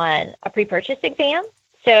on a pre-purchase exam.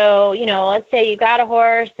 So, let's say you got a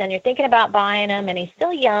horse and you're thinking about buying him and he's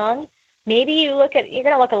still young. Maybe you're going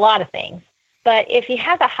to look at a lot of things. But if he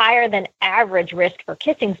has a higher than average risk for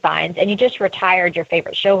kissing spines and you just retired your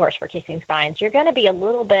favorite show horse for kissing spines, you're going to be a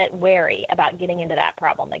little bit wary about getting into that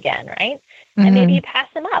problem again, right? And maybe you pass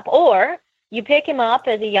him up, or you pick him up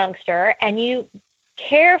as a youngster and you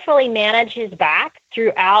carefully manage his back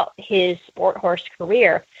throughout his sport horse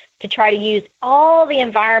career to try to use all the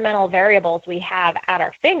environmental variables we have at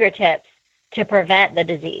our fingertips to prevent the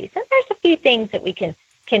disease. And there's a few things that we can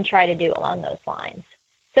try to do along those lines.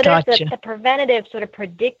 So there's the preventative sort of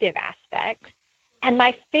predictive aspect. And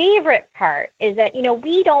my favorite part is that,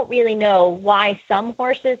 we don't really know why some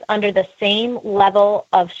horses under the same level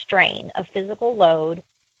of strain, of physical load,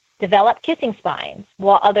 develop kissing spines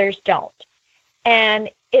while others don't. And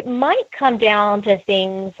it might come down to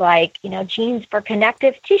things like, genes for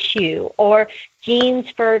connective tissue or genes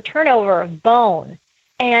for turnover of bone.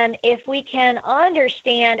 And if we can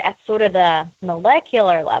understand at sort of the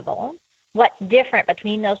molecular level what's different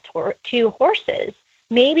between those two horses,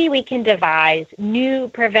 maybe we can devise new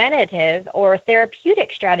preventative or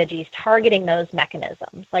therapeutic strategies targeting those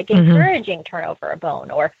mechanisms, like encouraging turnover of bone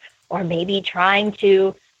or maybe trying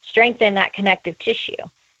to strengthen that connective tissue.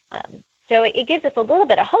 So it gives us a little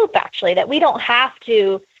bit of hope, actually, that we don't have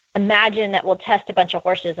to imagine that we'll test a bunch of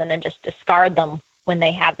horses and then just discard them when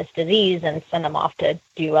they have this disease and send them off to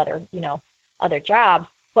do other jobs.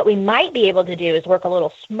 What we might be able to do is work a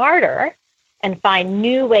little smarter and find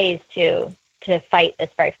new ways to fight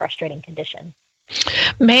this very frustrating condition.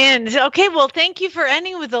 Man, okay, well, thank you for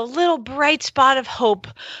ending with a little bright spot of hope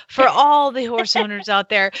for all the horse owners out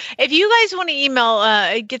there. If you guys want to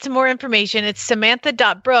email, get some more information, it's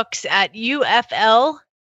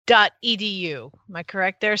samantha.brooks@ufl.edu. Am I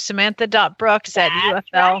correct there?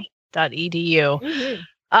 samantha.brooks@ufl.edu.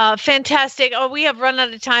 Fantastic. Oh, we have run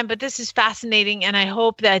out of time, but this is fascinating. And I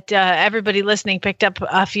hope that everybody listening picked up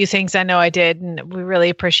a few things. I know I did. And we really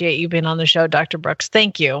appreciate you being on the show, Dr. Brooks.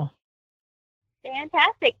 Thank you.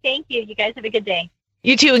 Fantastic. Thank you. You guys have a good day.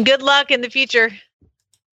 You too. And good luck in the future.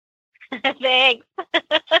 Thanks.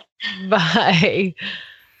 Bye.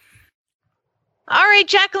 All right,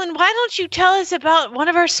 Jacqueline, why don't you tell us about one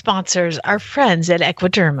of our sponsors, our friends at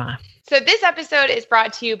Equiderma? So this episode is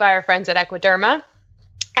brought to you by our friends at Equiderma.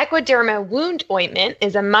 Equiderma wound ointment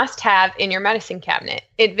is a must-have in your medicine cabinet.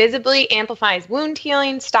 It visibly amplifies wound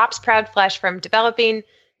healing, stops proud flesh from developing,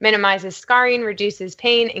 minimizes scarring, reduces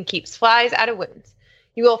pain, and keeps flies out of wounds.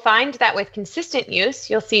 You will find that with consistent use,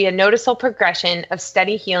 you'll see a noticeable progression of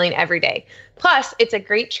steady healing every day. Plus, it's a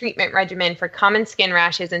great treatment regimen for common skin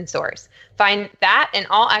rashes and sores. Find that and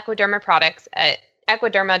all Equiderma products at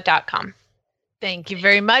equiderma.com. Thank you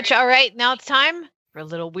very much. All right, now it's time for a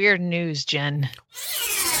little weird news, Jen.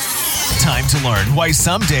 Time to learn why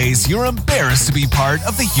some days you're embarrassed to be part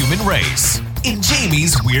of the human race. In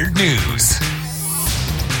Jamie's Weird News.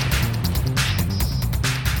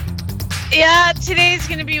 Yeah, today's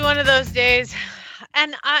going to be one of those days.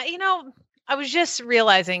 And, I was just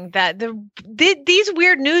realizing that these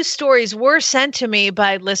weird news stories were sent to me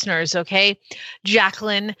by listeners, okay?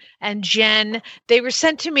 Jacqueline and Jen. They were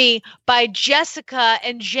sent to me by Jessica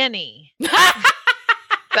and Jenny.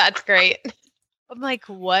 That's great. I'm like,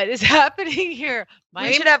 what is happening here?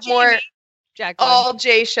 We should have more Jacqueline. all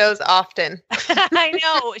J shows often. I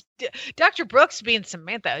know. Dr. Brooks being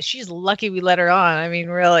Samantha, she's lucky we let her on. I mean,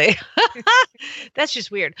 really. That's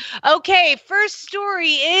just weird. Okay, first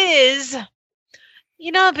story is,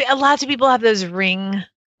 lots of people have those Ring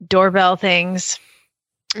doorbell things.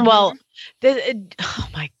 Mm-hmm. Well, oh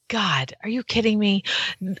my God, are you kidding me?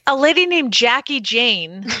 A lady named Jackie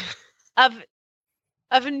Jane of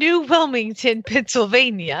New Wilmington,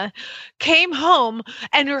 Pennsylvania, came home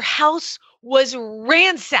and her house was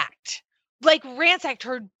ransacked like ransacked.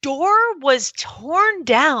 Her door was torn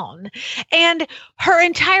down, and her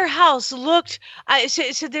entire house looked.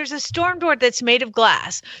 So there's a storm door that's made of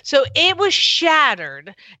glass, so it was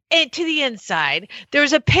shattered to the inside. There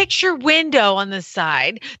was a picture window on the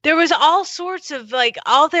side. There was all sorts of like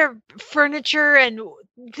all their furniture and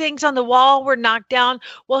things on the wall were knocked down.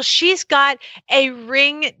 Well, she's got a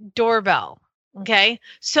Ring doorbell. Okay.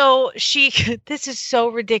 So this is so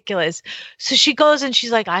ridiculous. So she goes and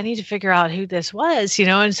she's like, I need to figure out who this was,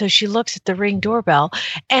 And so she looks at the Ring doorbell,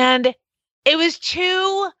 and it was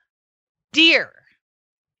 2 deer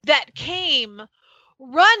that came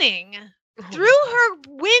running through her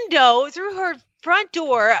window, through her front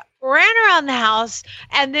door, ran around the house,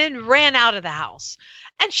 and then ran out of the house.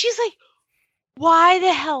 And she's like, why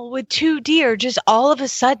the hell would 2 deer just all of a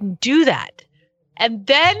sudden do that? And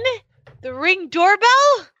then the Ring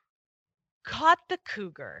doorbell caught the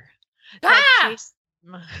cougar through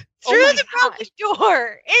the broken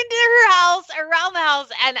door into her house, around the house,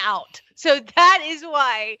 and out. So that is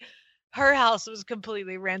why her house was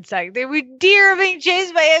completely ransacked. They were deer being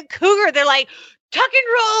chased by a cougar. They're like, tuck and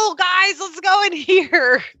roll, guys. Let's go in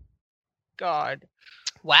here. God.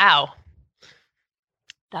 Wow.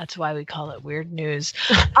 That's why we call it weird news.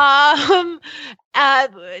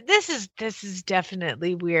 This is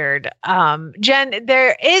definitely weird. Jen,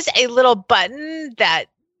 there is a little button that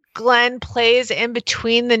Glenn plays in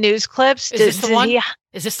between the news clips. Is this the one?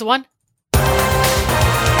 Is this the one?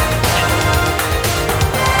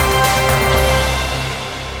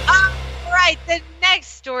 Right. The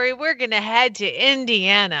next story, we're going to head to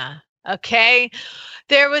Indiana. Okay.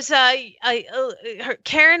 There was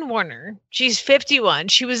Karen Warner. She's 51.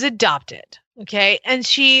 She was adopted. Okay. And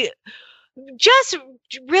she just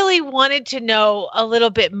really wanted to know a little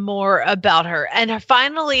bit more about her. And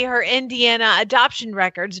finally, her Indiana adoption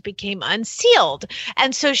records became unsealed.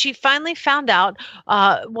 And so she finally found out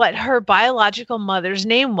what her biological mother's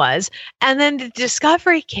name was. And then the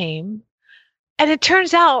discovery came. And it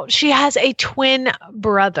turns out she has a twin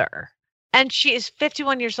brother. And she is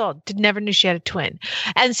 51 years old. Never knew she had a twin.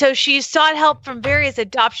 And so she sought help from various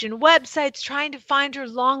adoption websites trying to find her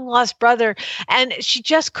long lost brother. And she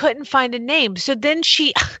just couldn't find a name. So then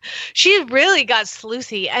she really got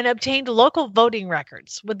sleuthy and obtained local voting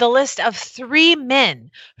records with the list of 3 men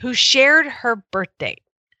who shared her birth date.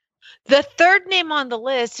 The third name on the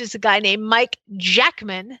list is a guy named Mike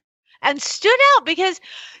Jackman, and stood out because,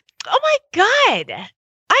 oh my God,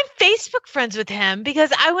 I'm Facebook friends with him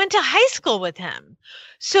because I went to high school with him.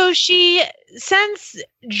 So she sends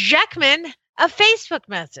Jackman a Facebook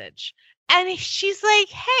message, and she's like,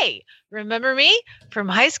 hey, remember me from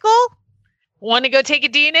high school? Want to go take a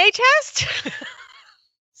DNA test?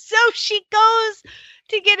 So she goes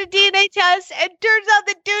to get a DNA test, and turns out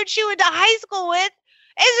the dude she went to high school with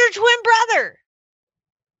is her twin brother.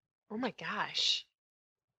 Oh my gosh.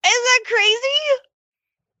 Isn't that crazy?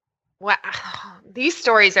 Wow. These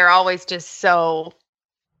stories are always just so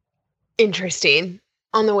interesting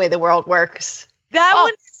on the way the world works. That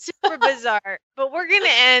one's super bizarre, but we're going to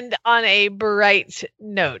end on a bright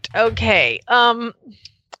note. Okay.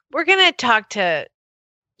 We're going to talk to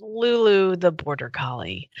Lulu, the border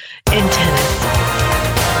collie in Tennessee.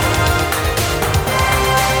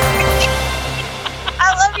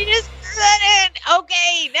 I love you just said it.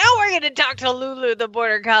 Okay. Now we're going to talk to Lulu, the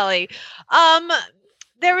border collie.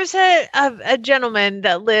 There was a gentleman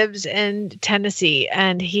that lives in Tennessee,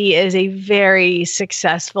 and he is a very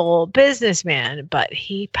successful businessman, but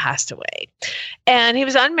he passed away. And he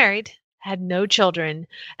was unmarried, had no children,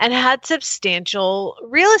 and had substantial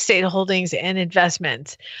real estate holdings and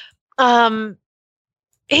investments.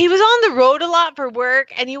 He was on the road a lot for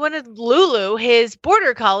work, and he wanted Lulu, his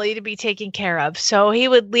border collie, to be taken care of. So he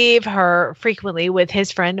would leave her frequently with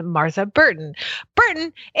his friend Martha Burton.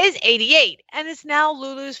 Burton is 88 and is now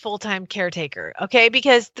Lulu's full-time caretaker. Okay,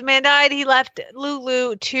 because the man died, he left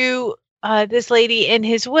Lulu to this lady in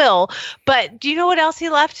his will. But do you know what else he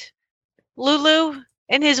left Lulu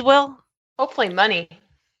in his will? Hopefully money.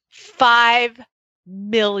 $5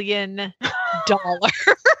 million.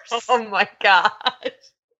 Oh my gosh.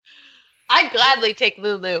 I'd gladly take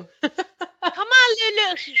Lulu. Come on,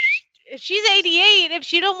 Lulu. She's 88. If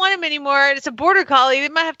she don't want him anymore, it's a border collie. They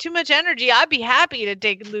might have too much energy. I'd be happy to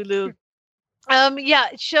take Lulu. Yeah.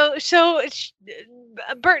 So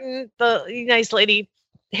Burton, the nice lady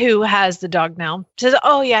who has the dog now, says,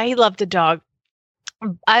 "Oh yeah, he loved the dog."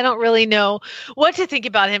 I don't really know what to think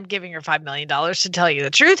about him giving her $5 million, to tell you the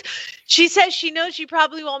truth. She says she knows she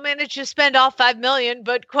probably won't manage to spend all $5 million,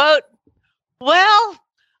 but quote, "Well,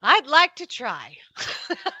 I'd like to try."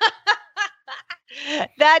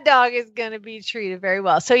 That dog is going to be treated very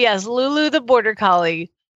well. So yes, Lulu the Border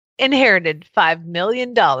Collie inherited $5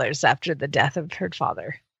 million after the death of her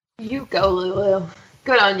father. You go, Lulu.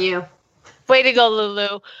 Good on you. Way to go,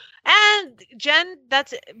 Lulu. And Jen,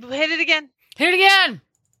 that's it. Hit it again. Hit it again.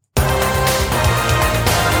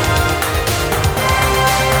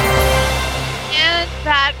 And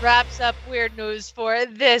that wraps up Weird News for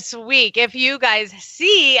this week. If you guys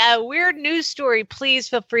see a weird news story, please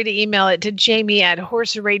feel free to email it to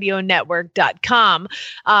jamie@horseradionetwork.com.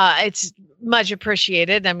 It's much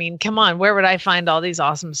appreciated. I mean, come on, where would I find all these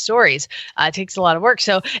awesome stories? It takes a lot of work.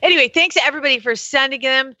 So anyway, thanks to everybody for sending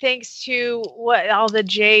them. Thanks to all the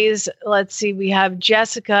J's. Let's see, we have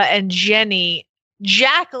Jessica and Jenny,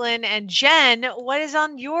 Jacqueline and Jen. What is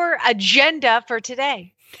on your agenda for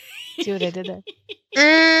today? See what I did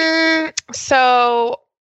there? So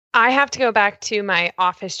I have to go back to my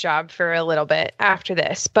office job for a little bit after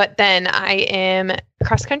this, but then I am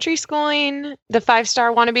cross-country schooling the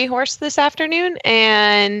 5-star wannabe horse this afternoon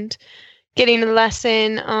and getting a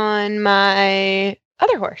lesson on my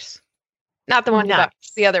other horse. Not the one who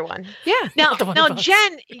bucks, the other one. Yeah. Now,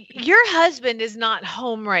 Jen, your husband is not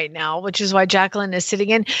home right now, which is why Jacqueline is sitting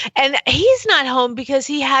in. And he's not home because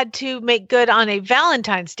he had to make good on a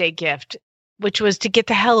Valentine's Day gift, which was to get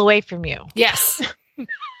the hell away from you. Yes.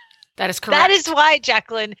 That is correct. That is why,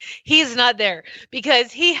 Jacqueline, he's not there.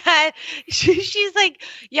 Because she's like,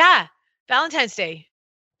 yeah, Valentine's Day.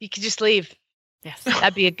 You could just leave. Yes.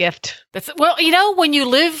 That'd be a gift. Well, when you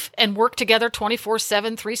live and work together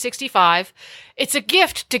 24/7, 365, it's a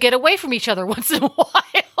gift to get away from each other once in a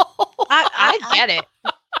while. I get it.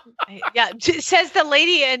 Yeah, says the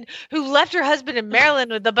lady who left her husband in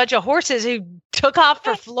Maryland with a bunch of horses who took off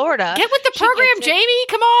for Florida. Get with the program, Jamie.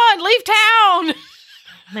 Come on, leave town.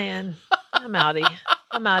 Man, I'm out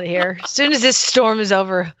of here. As soon as this storm is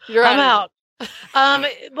over, I'm out.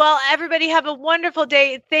 Well, everybody have a wonderful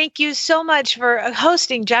day. Thank you so much for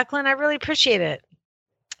hosting, Jacqueline. I really appreciate it.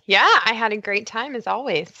 Yeah, I had a great time as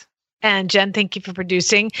always. And Jen, thank you for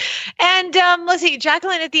producing. And let's see,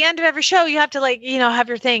 Jacqueline, at the end of every show, you have to have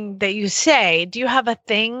your thing that you say. Do you have a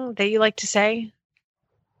thing that you like to say?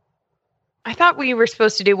 I thought we were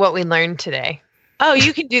supposed to do what we learned today. Oh,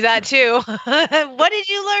 you can do that too. What did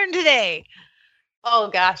you learn today? Oh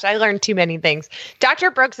gosh, I learned too many things.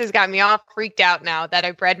 Dr. Brooks has got me all freaked out now that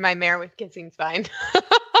I bred my mare with kissing spine.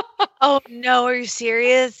 Oh no, are you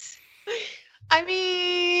serious? I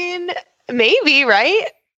mean, maybe, right?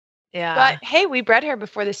 Yeah. But hey, we bred her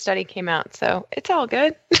before the study came out, so it's all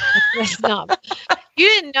good. That's not. You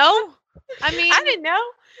didn't know? I didn't know.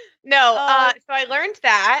 No. So I learned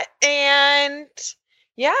that, and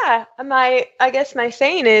yeah, I guess my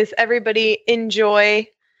saying is everybody enjoy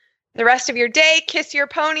the rest of your day, kiss your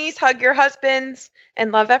ponies, hug your husbands,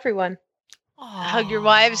 and love everyone. Hug your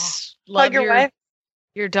wives, love your wife,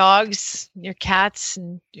 your dogs, your cats,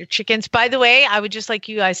 and your chickens. By the way, I would just like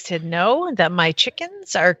you guys to know that my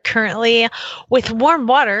chickens are currently with warm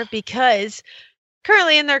water because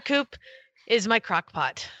currently in their coop is my crock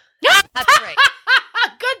pot. That's right.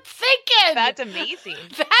 Good thinking. That's amazing.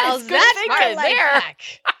 That is good thinking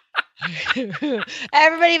there.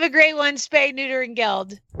 Everybody have a great one. Spay, neuter, and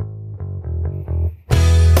geld.